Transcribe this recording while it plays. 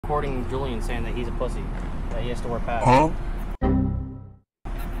recording Julian saying that he's a pussy, that he has to wear pads. Huh?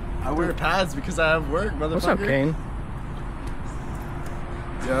 I wear pads because I have work, motherfucker. What's up, Kane?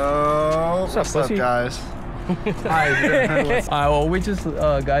 Yo, what's up, guys? Alright, well, we just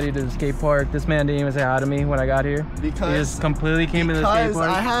got here to the skate park. This man didn't even say hi to me when I got here. Because he just completely came into the skate park.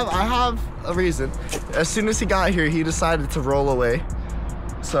 I have a reason. As soon as he got here, he decided to roll away.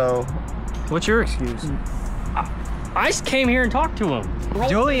 So, what's your excuse? I just came here and talked to him.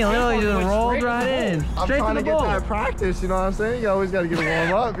 Julian literally just rolled right in. I'm Straight trying to to the get bowl. that practice, you know what I'm saying? You always got to get a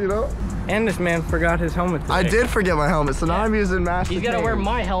warm up, you know? And this man forgot his helmet today. I did forget my helmet, so now I'm using Master He's got to wear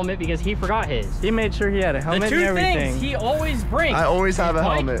my helmet because he forgot his. He made sure he had a helmet The and two everything. things he always brings. I always have a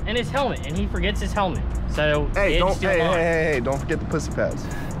helmet. And his helmet, and he forgets his helmet. So hey, don't forget the pussy pads.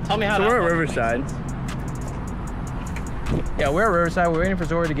 Tell me how. So we're at Riverside. Yeah, we're at Riverside. We're waiting for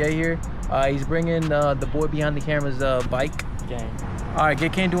Sawyer to get here. He's bringing the boy behind the camera's bike. Okay. All right,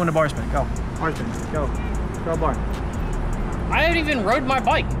 get Kane doing the bar spin. Go, bar spin. Go bar. I haven't even rode my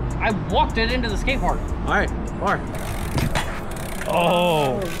bike. I walked it into the skate park. All right, bar.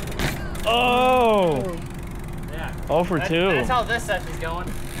 Oh. Yeah. 0 for 2. That's how this session's going.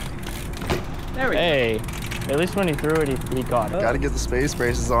 There we go. Hey, at least when he threw it, he caught it. Gotta get the space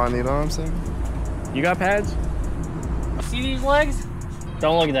braces on, you know what I'm saying? You got pads? See these legs?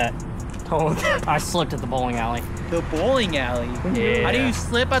 Don't look at that. Don't look at that. I slipped at the bowling alley. The bowling alley? Yeah. How do you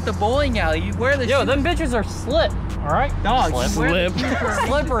slip at the bowling alley? You wear the Yo, them bitches are slip. All right? Dog, Slip.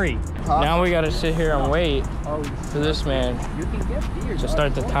 Slippery. Huh? Now we gotta sit here and wait for this man You can get beer. to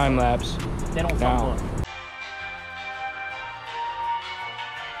start the time lapse. They don't Now. look.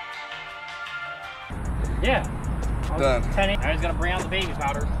 Yeah. Done. 10. I was gonna bring out the baby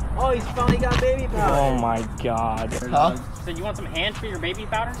powder. Oh, he's finally got baby powder. Oh my God. Huh? So you want some hands for your baby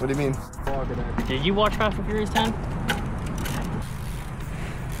powder? What do you mean? Did you watch Fast and Furious 10?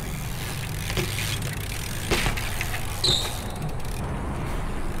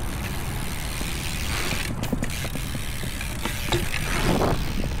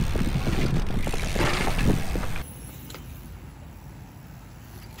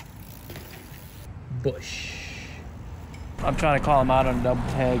 Bush. I'm trying to call him out on a double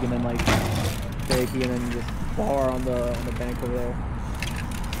tag and then like fakey and then just bar on the bank over there.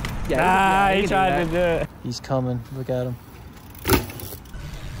 Yeah, he can tried do to do it. He's coming. Look at him.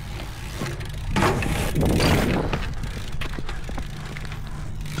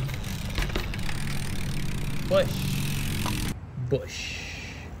 Bush.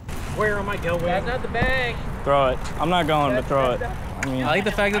 Where am I going? That's not the bank. Throw it. I'm not going, but throw it. I mean, I like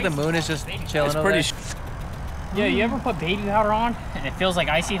the fact that the moon is just chilling it's over pretty. Yeah, you ever put baby powder on and it feels like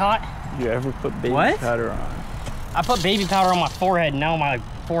icy hot? You ever put baby What? powder on? I put baby powder on my forehead and now my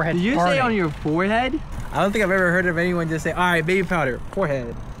forehead's Did you burning. say on your forehead? I don't think I've ever heard of anyone just say, all right, baby powder,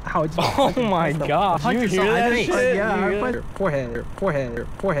 forehead. Ow, it's Oh my God. You hear that shit? Yeah, You I hear put that?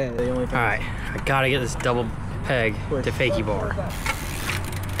 forehead. The only thing. All right, I gotta get this double peg to fakie bar.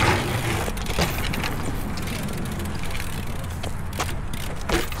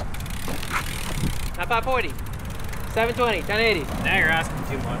 Not 540, 720, 1080. Now you're asking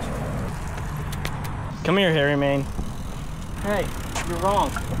too much. Come here, hairy man. Hey, you're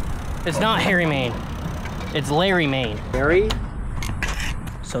wrong. It's not Harry Maine. It's Larry Maine. Harry?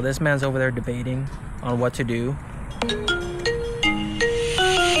 So this man's over there debating on what to do.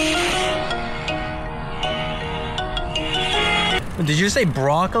 Did you say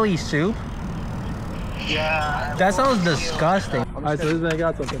broccoli soup? Yeah. That sounds disgusting. All right, so this man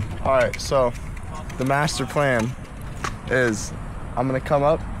got something. All right, so the master plan is I'm gonna come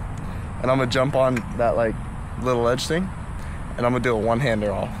up and I'm gonna jump on that like little edge thing and I'm gonna do a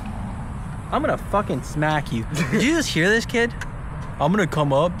one-hander off. I'm gonna fucking smack you. Did you just hear this, kid? I'm gonna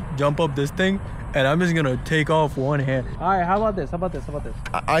come up, jump up this thing, and I'm just gonna take off one hand. All right, how about this?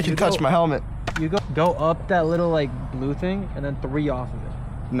 I can touch my helmet. You go up that little like blue thing and then 3 off of it.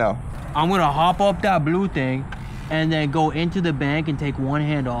 No. I'm gonna hop up that blue thing and then go into the bank and take one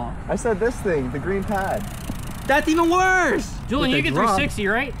hand off. I said this thing, the green pad. That's even worse! Julian, you With get the drop. 360,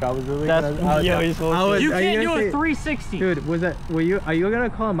 right? I was really That's yo, he's supposed to. You are you can't do gonna a say- 360. Dude, are you gonna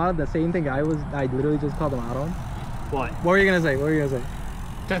call him out the same thing I literally just called him out on? What? What were you gonna say?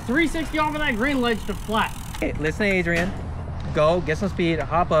 The 360 off of that green ledge to flat. Okay, listen to Adrian. Go, get some speed,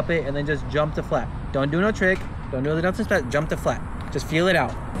 hop up it, and then just jump to flat. Don't do no trick. Don't do the jump to flat. Jump to flat. Just feel it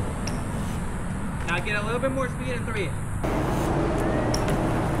out. Now get a little bit more speed and 3 it.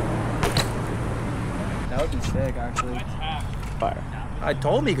 That would be sick, actually. Fire. I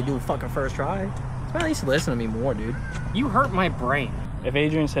told him he could do a fucking first try. This man needs to listen to me more, dude. You hurt my brain. If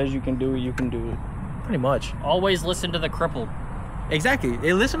Adrian says you can do it, you can do it. Pretty much. Always listen to the crippled. Exactly.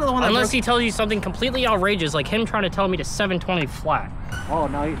 Hey, listen to the one. Unless he tells you something completely outrageous, like him trying to tell me to 720 flat. Oh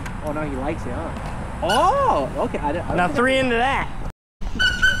no! He likes it, huh? Oh, okay. Now 3 into that.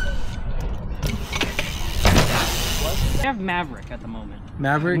 We have Maverick at the moment.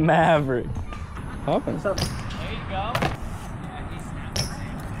 Maverick. Okay. What's up? There you go.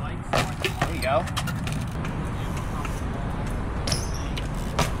 There you go.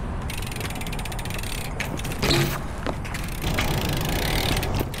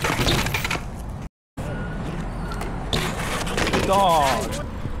 God.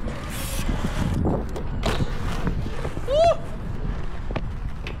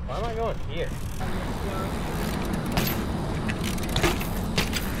 Why am I going here?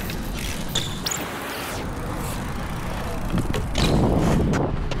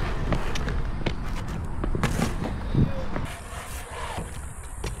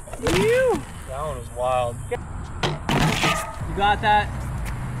 That one was wild. You got that?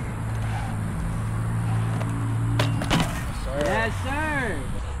 Yes, sir.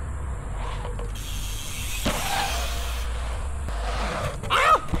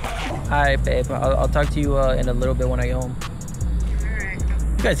 All right, babe. I'll talk to you in a little bit when I get home.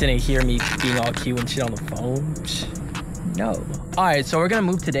 You guys didn't hear me being all cute and shit on the phone. Psh, no. All right, so we're gonna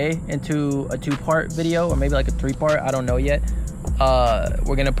move today into a 2-part video, or maybe like a 3-part. I don't know yet.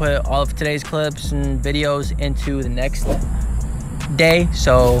 We're gonna put all of today's clips and videos into the next day.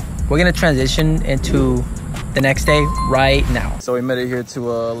 So we're gonna transition into the next day right now. So we made it here to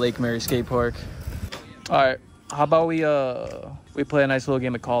Lake Mary Skatepark. All right, how about we play a nice little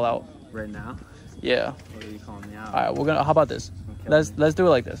game of call out Right now? yeah. What are you calling me out? All right, how about this? Let's do it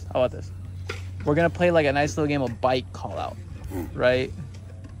like this. How about this? We're gonna play like a nice little game of bike call out, right?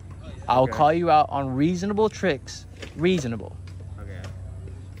 I'll call you out on reasonable tricks, reasonable. Okay.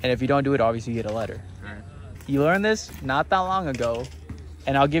 And if you don't do it, obviously you get a letter. All right. You learned this not that long ago,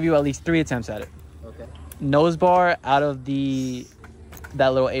 and I'll give you at least 3 attempts at it. Okay. Nose bar out of that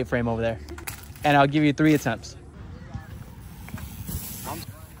little A-frame over there, and I'll give you 3 attempts.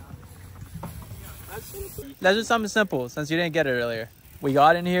 Let's do something simple since you didn't get it earlier. We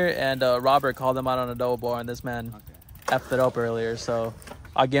got in here and Robert called him out on a double bar, and this man effed it up earlier, so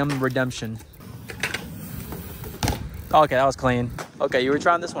I'll give him redemption. Okay, that was clean. Okay, you were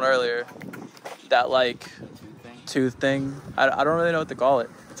trying this one earlier. That like tooth thing. I don't really know what to call it.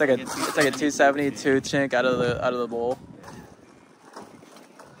 It's like a 270 tooth chink out of the bowl.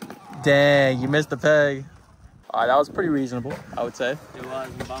 Dang, you missed the peg. Alright, that was pretty reasonable, I would say. It was.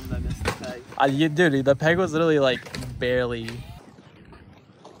 I'm bummed I missed the peg. Dude, the peg was literally like barely.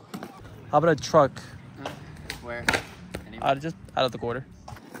 How about a truck? Where? Just out of the quarter.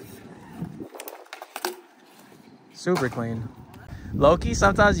 Super clean. Low-key,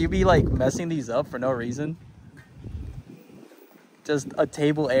 sometimes you be like messing these up for no reason. Just a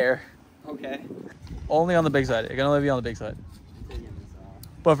table air. Okay. Only on the big side. It can only be on the big side.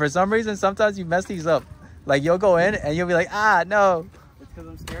 But for some reason, sometimes you mess these up. Like you'll go in and you'll be like, ah, no. It's because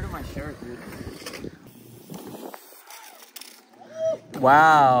I'm scared of my shirt, dude.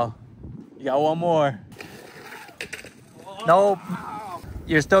 Wow. You got one more. Nope.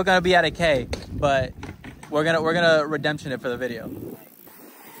 You're still gonna be at a K, but we're gonna redemption it for the video.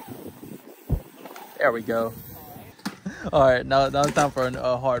 There we go. All right, now it's time for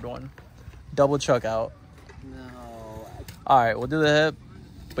a hard one. Double chuck out. No. All right, we'll do the hip,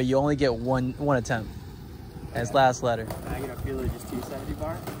 but you only get one attempt. And it's last letter. Can I get a feeler just 270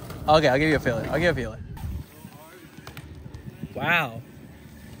 bar? Okay, I'll give you a feeler. Wow.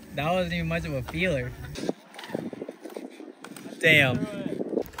 That wasn't even much of a feeler. Damn.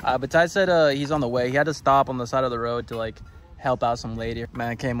 But Ty said he's on the way. He had to stop on the side of the road to like help out some lady.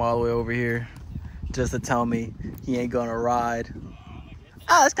 Man came all the way over here just to tell me he ain't gonna ride.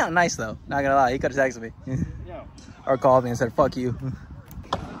 Ah, that's kind of nice though. Not gonna lie, he could have texted me. Or called me and said, fuck you.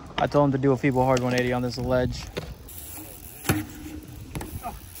 I told him to do a feeble hard 180 on this ledge.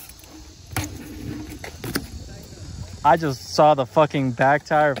 I just saw the fucking back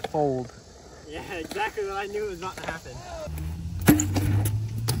tire fold. Yeah, exactly what I knew was about to happen.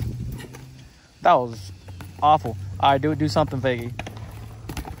 That was awful. All right, do something, Faggy.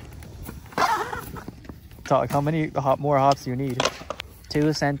 Talk, how many more hops do you need?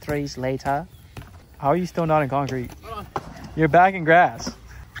 2 centuries later. How are you still not in concrete? You're back in grass.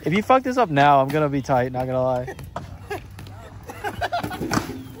 If you fuck this up now, I'm gonna be tight, not gonna lie.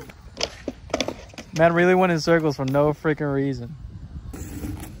 Man really went in circles for no freaking reason.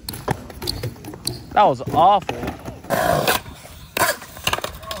 That was awful.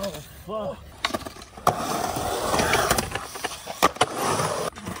 Oh, fuck.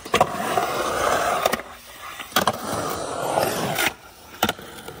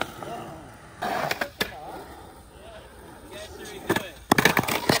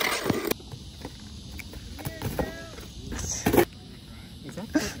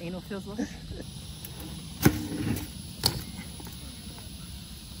 feels like.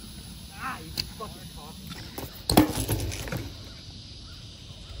 Ah, you fucking talking.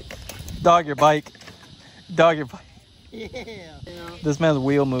 Dog your bike. Dog your bike. Yeah. This man's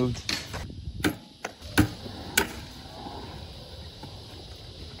wheel moved.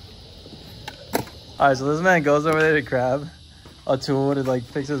 Alright, so this man goes over there to grab a tool to like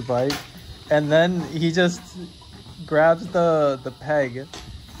fix his bike, and then he just grabs the peg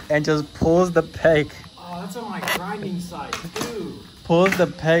and just pulls the peg. Oh, that's on my grinding side, dude. Pulls the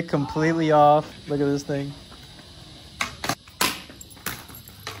peg completely off. Look at this thing.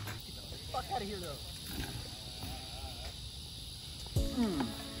 Fuck out of here, though.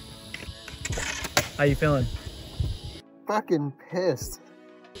 How you feeling? Fucking pissed.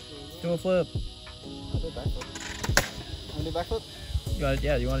 Do a flip. I'll do a backflip. Want to do a backflip?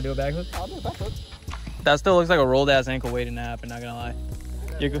 You want to do a backflip? I'll do a backflip. That still looks like a rolled ass ankle waiting to happen, not gonna lie.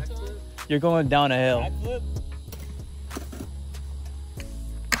 You're going down a hill. Backflip.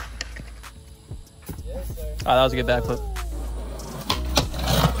 Yes, sir. Oh, that was a good backflip.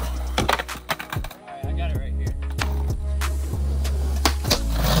 Alright, I got it right here.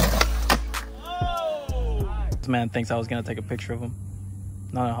 Oh! This man thinks I was gonna take a picture of him.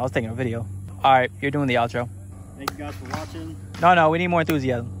 No, I was taking a video. Alright, you're doing the outro. Thank you guys for watching. No, we need more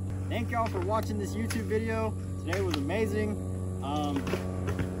enthusiasm. Thank y'all for watching this YouTube video. Today was amazing.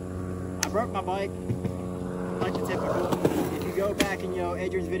 I broke my bike, like the typical. If you go back in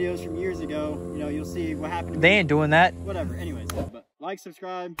Adrian's videos from years ago, you'll see what happened to me. They ain't doing that. Whatever. Anyways, but like,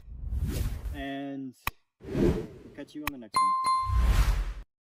 subscribe, and we'll catch you on the next one.